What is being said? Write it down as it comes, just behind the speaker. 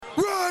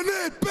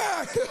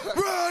back,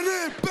 run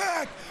it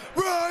back,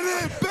 run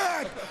it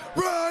back,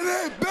 run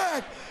it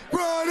back,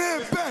 run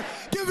it back.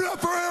 Give it up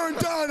for Aaron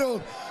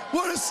Donald.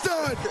 What a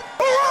stud.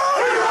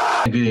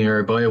 Good evening,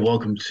 everybody.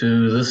 Welcome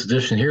to this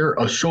edition here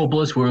of Show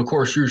Blitz. We're, of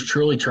course, yours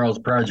truly, Charles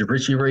Project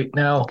Richie, right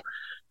now,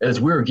 as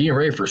we're getting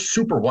ready for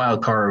Super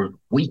Wildcard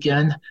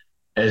Weekend.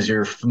 As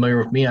you're familiar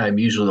with me, I'm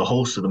usually the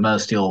host of the Men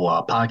of Steel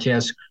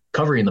podcast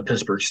covering the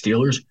Pittsburgh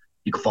Steelers.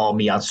 You can follow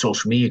me on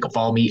social media. You can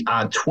follow me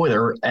on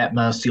Twitter at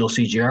Men of Steel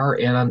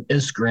CGR and on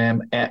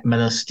Instagram at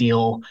Men of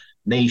Steel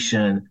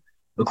Nation.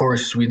 Of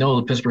course, we know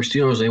the Pittsburgh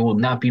Steelers, they will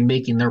not be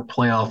making their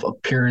playoff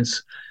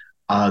appearance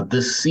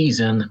this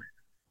season.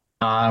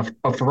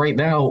 But for right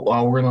now,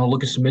 we're going to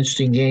look at some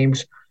interesting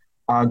games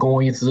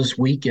going into this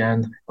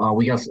weekend.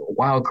 We got a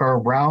wild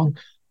card round.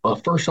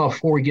 But first off,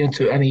 before we get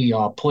into any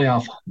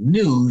playoff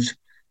news,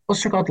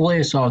 let's check out the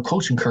latest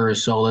coaching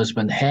carousel that's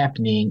been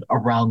happening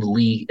around the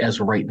league as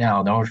of right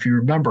now. Now, if you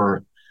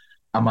remember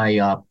on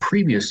my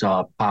previous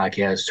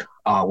podcast,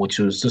 which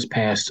was this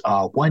past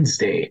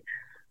Wednesday,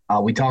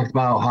 we talked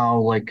about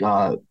how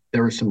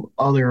there were some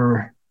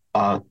other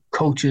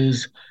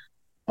coaches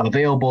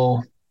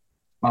available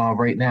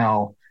right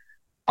now.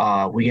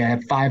 We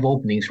have 5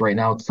 openings right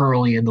now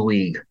currently in the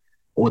league,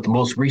 with the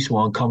most recent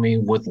one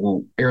coming with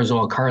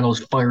Arizona Cardinals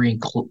firing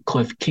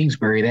Cliff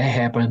Kingsbury. That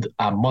happened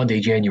on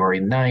Monday, January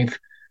 9th.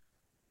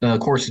 Of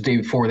course, the day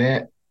before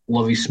that,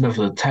 Lovie Smith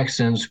of the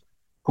Texans,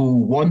 who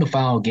won the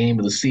final game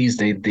of the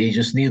season. They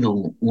just needed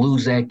to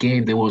lose that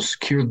game. They will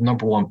secure the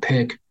number 1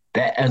 pick.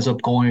 That ends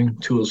up going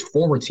to his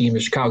former team, the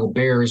Chicago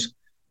Bears.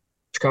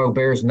 Chicago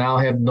Bears now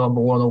have the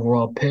number 1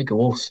 overall pick, and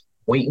we'll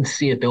wait and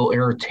see if they'll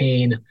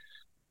entertain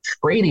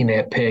trading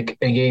that pick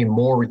and getting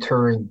more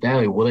return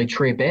value. Will they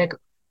trade back,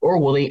 or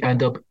will they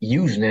end up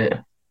using it?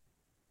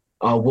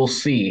 We'll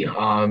see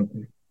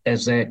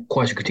as that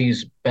question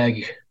continues to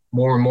beg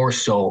more and more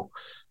so.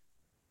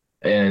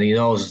 And,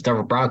 it's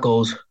Denver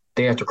Broncos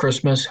day after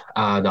Christmas.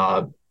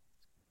 On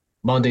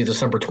Monday,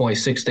 December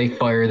 26th, they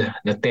fired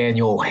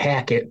Nathaniel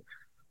Hackett,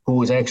 who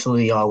was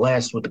actually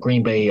last with the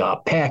Green Bay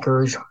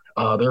Packers,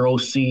 their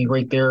OC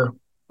right there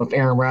with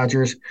Aaron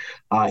Rodgers.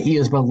 He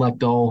has been let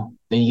go.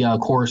 Of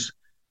course,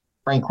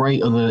 Frank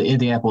Wright of the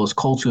Indianapolis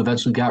Colts, who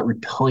eventually got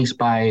replaced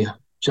by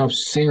Jeff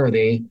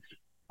Saturday,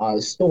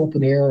 still up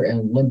in the air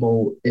and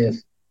limbo if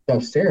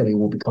Jeff Saturday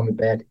will be coming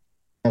back.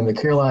 And the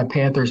Carolina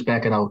Panthers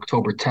back on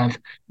October 10th,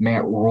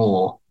 Matt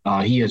Rule,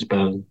 he has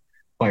been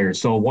fired.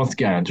 So once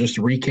again, just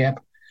to recap,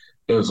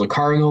 there's the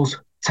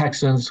Cardinals,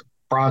 Texans,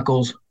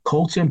 Broncos,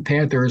 Colts, and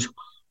Panthers,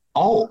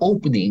 all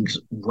openings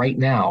right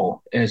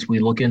now as we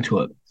look into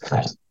it.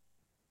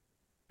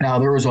 Now,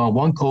 there was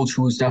one coach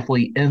who was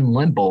definitely in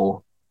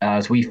limbo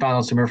as we found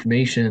out some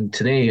information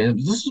today. And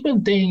this has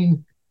been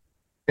dating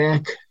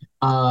back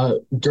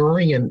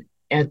during and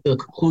at the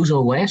conclusion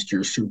of last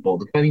year's Super Bowl.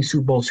 Defending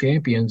Super Bowl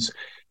champions,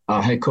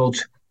 head coach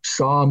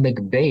Sean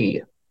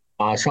McVay.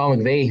 Sean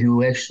McVay,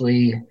 who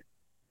actually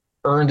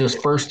earned his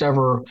first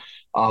ever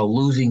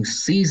losing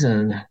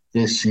season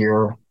this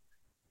year.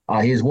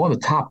 He is one of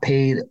the top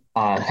paid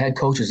head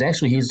coaches.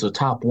 Actually, he's the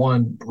top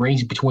one,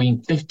 ranging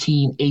between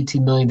 $15,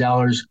 $18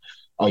 million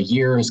a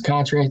year. His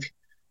contract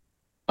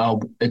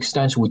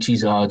extension, which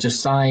he's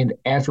just signed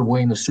after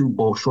winning the Super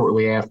Bowl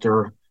shortly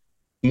after.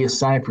 He is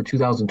signed for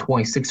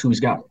 2026, so he's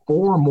got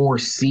 4 more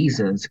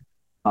seasons.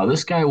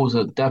 This guy was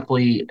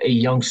definitely a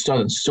young stud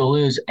and still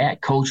is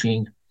at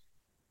coaching.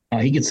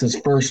 He gets his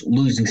first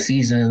losing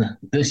season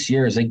this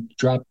year as they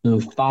drop to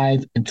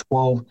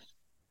 5-12.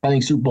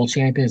 Defending Super Bowl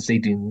champions, they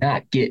do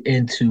not get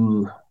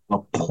into the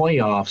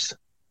playoffs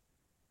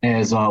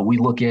as we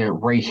look at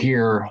right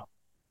here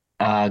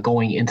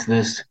going into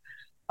this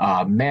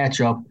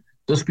matchup.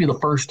 This will be the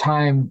first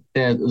time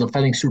that the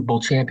defending Super Bowl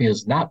champion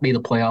has not made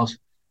the playoffs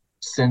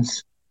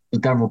since the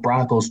Denver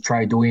Broncos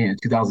tried doing it in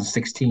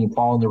 2016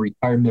 following the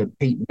retirement of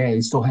Peyton Manning.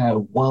 They still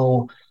have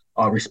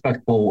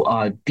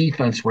respectable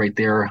defense right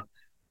there.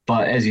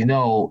 But as you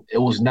know, it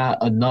was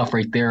not enough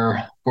right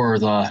there for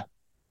the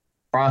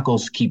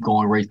Broncos to keep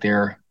going right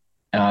there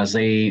as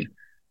they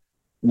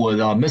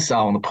would miss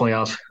out on the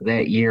playoffs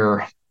that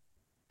year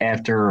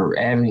after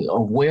having a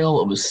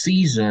whale of a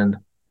season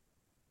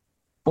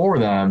for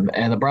them.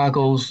 And the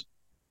Broncos,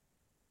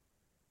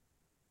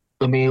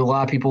 a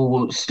lot of people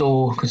will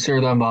still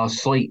consider them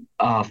slight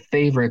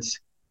favorites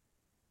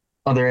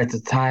at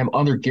the time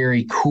under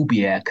Gary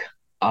Kubiak.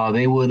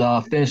 They would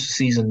finish the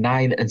season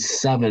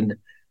 9-7,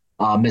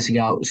 missing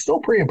out. Still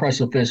pretty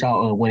impressive to finish out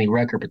on a winning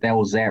record, but that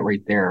was that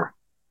right there.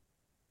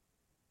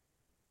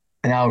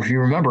 Now, if you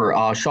remember,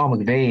 Sean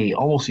McVay,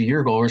 almost a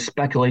year ago, there was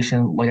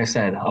speculation, like I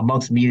said,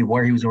 amongst media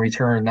where he was going to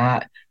return or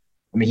not.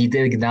 He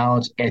did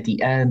acknowledge at the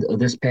end of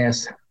this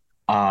past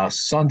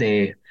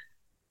Sunday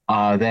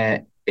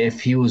that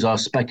if he was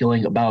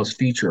speculating about his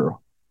future.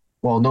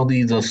 Well, no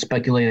need to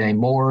speculate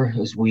anymore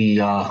as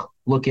we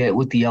look at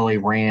with the LA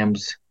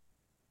Rams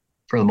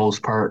for the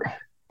most part.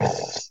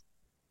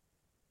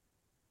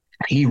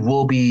 He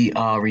will be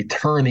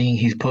returning.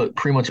 He's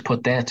pretty much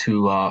put that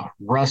to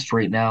rest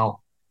right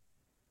now.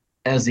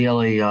 as the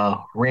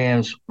LA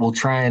Rams will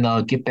try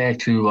and get back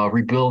to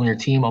rebuilding their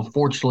team.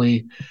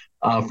 Unfortunately,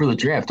 for the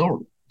draft,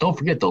 don't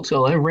forget though, too,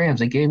 LA Rams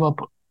they gave up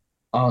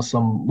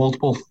some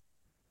multiple,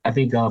 I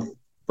think,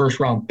 first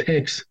round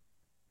picks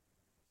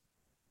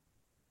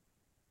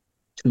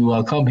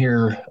to come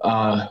here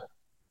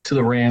to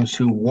the Rams,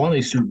 who won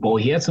a Super Bowl.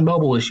 He had some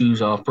elbow issues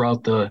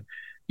throughout the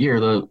year.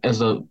 As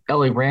the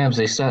LA Rams,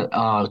 they sent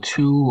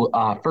two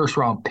first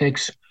round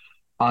picks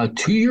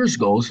 2 years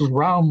ago. This was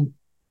around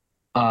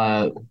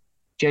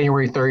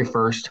January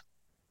 31st.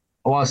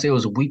 I want to say it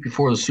was a week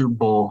before the Super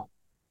Bowl.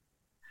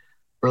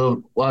 For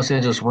the Los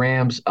Angeles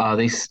Rams,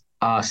 they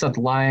sent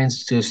the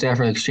Lions to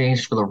Stafford in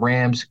exchange for the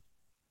Rams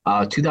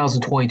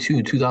 2022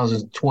 and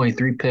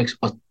 2023 picks,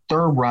 a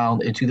third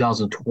round in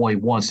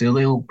 2021. So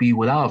they'll be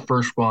without a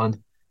first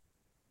round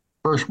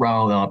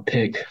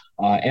pick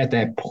at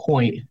that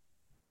point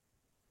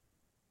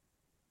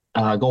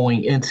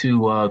going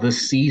into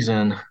this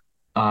season.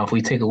 If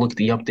we take a look at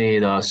the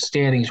updated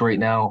standings right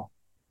now,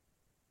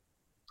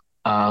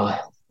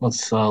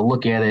 let's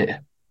look at it.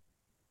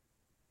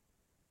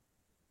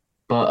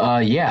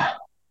 But yeah,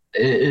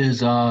 it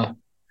is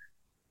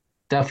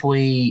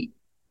definitely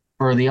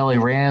for the LA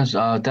Rams.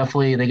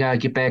 Definitely, they got to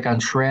get back on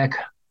track.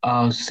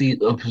 See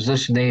a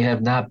position they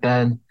have not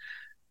been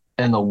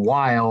in a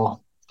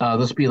while.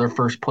 This will be their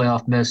first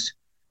playoff miss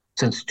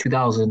since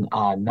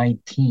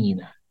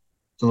 2019.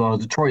 So the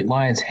Detroit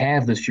Lions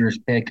have this year's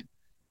pick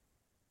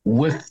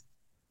with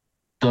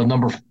the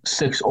number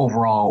 6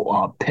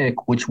 overall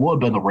pick, which would have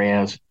been the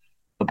Rams,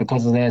 but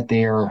because of that,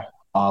 they're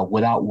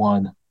without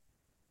one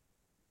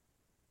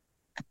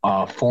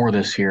for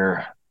this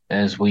year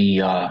as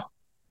we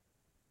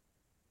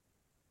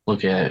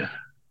look at it.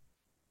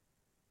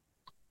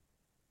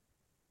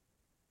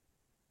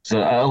 So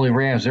LA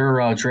Rams,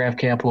 their draft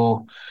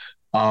capital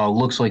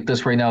looks like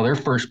this right now. Their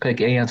first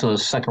pick into the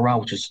second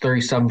round, which is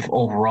 37th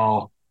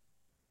overall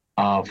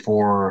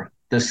for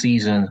this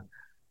season.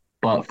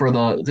 But for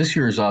this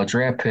year's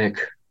draft pick,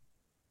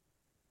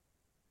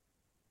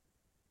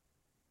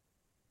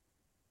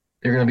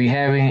 they're going to be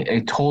having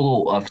a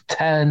total of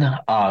 10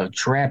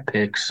 draft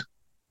picks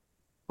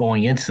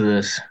going into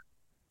this.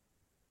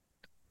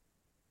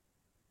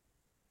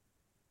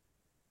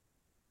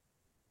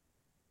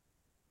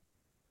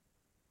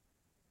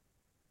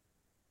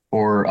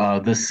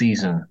 For this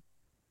season.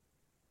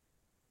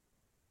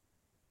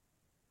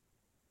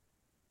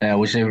 And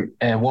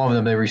one of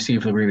them they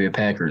received from the Green Bay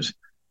Packers.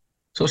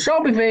 So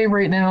Sean McVay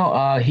right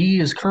now,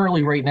 he is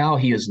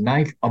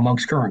 9th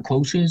amongst current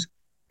coaches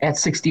at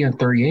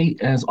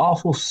 60-38, and is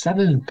also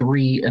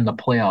 7-3 in the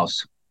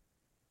playoffs.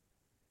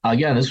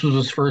 Again, this was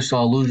his first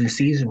losing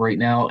season right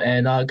now,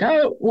 and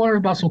got wondering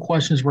about some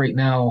questions right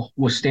now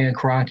with Stan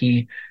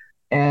Kroenke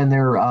and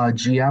their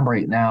GM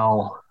right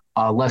now,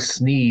 Les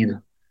Snead,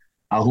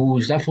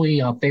 who's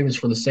definitely famous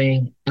for the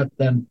saying, "Let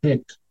them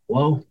pick."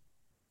 Well,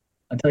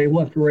 I'll tell you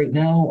what, for right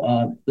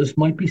now, this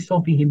might be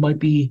something he might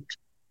be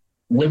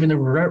living in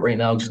regret right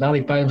now, because now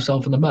they find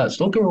himself in the mess.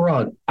 Don't get me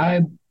wrong,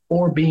 I'm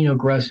for being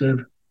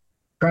aggressive,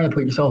 trying to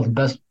put yourself in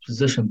the best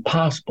position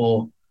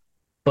possible.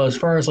 But as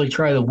far as like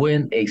trying to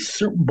win a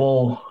Super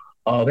Bowl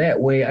that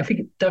way, I think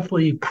it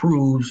definitely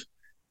proves,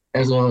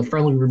 as a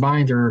friendly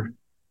reminder,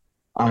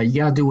 you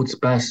got to do what's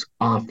best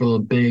for the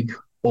big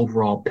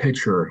overall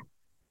picture.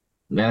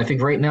 And I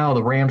think right now,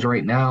 the Rams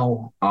right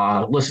now,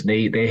 listen,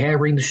 they had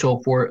ring to show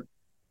for it.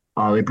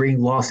 They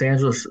bring Los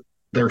Angeles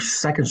their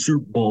second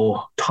Super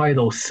Bowl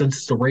title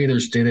since the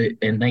Raiders did it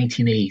in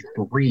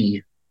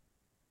 1983.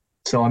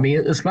 So, I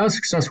mean, it's not a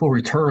successful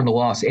return to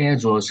Los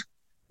Angeles.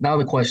 Now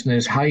the question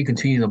is how you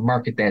continue to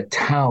market that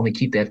town and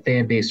keep that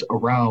fan base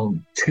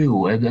around,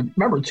 too. And then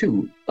remember,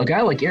 too, a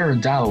guy like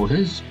Aaron Donald,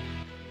 his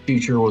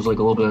future was like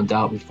a little bit in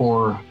doubt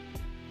before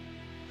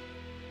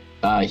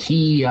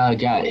he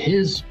got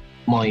his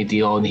money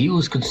deal, and he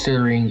was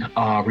considering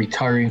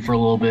retiring for a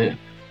little bit.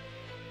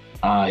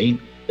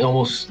 There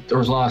was a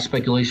lot of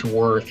speculation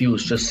where if he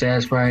was just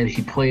satisfied,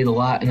 he played a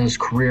lot in his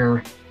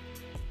career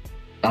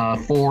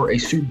for a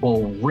Super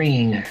Bowl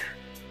ring.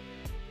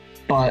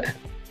 But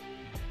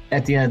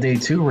at the end of the day,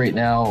 too, right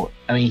now,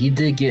 I mean, he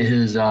did get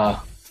his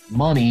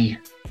money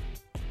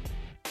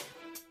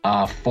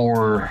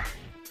for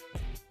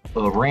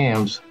the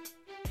Rams.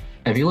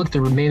 If you look at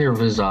the remainder of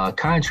his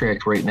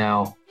contract right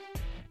now,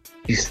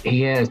 he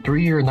has a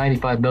 3-year,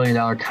 $95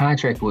 million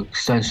contract with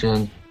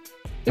extension,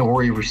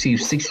 where he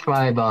received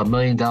 $65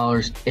 million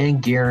in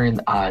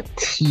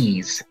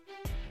guarantees,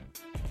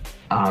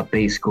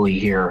 basically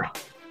here.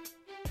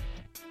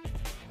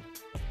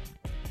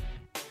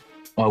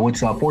 Which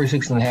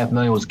 $46.5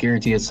 million was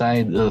guaranteed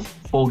aside. The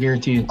full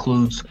guarantee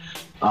includes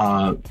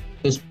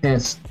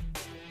this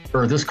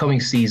coming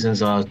season's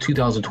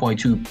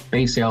 2022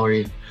 base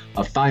salary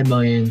of $5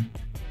 million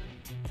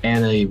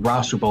and a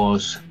roster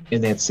bonus in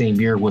that same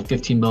year, with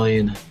 $15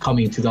 million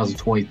coming in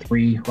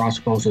 2023,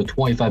 roster bonus, a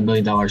 $25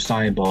 million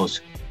signing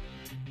bonus.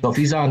 So if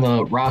he's on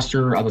the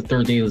roster on the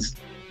third day of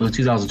the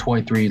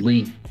 2023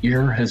 league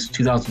year, his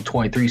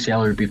 2023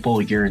 salary would be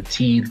fully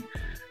guaranteed.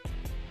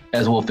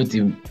 as well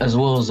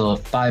as a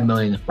 $5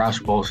 million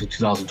roster bonus in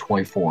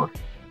 2024.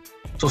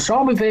 So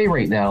Sean McVay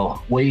right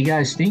now, what do you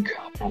guys think?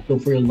 Feel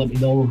free to let me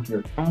know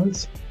your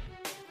comments.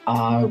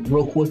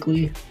 Real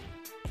quickly,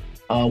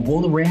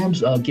 will the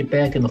Rams get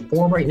back in the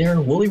form right now?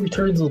 Will they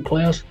return to the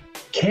playoffs?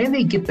 Can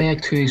they get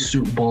back to a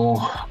Super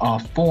Bowl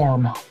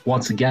form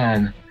once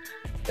again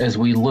as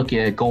we look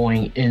at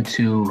going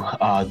into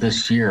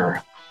this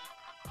year?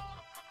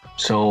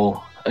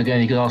 So, again,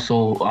 you can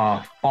also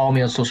follow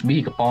me on social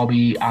media. You can follow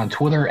me on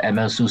Twitter at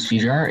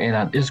MenSteel and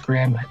on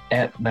Instagram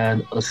at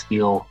Men of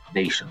Steel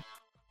Nation.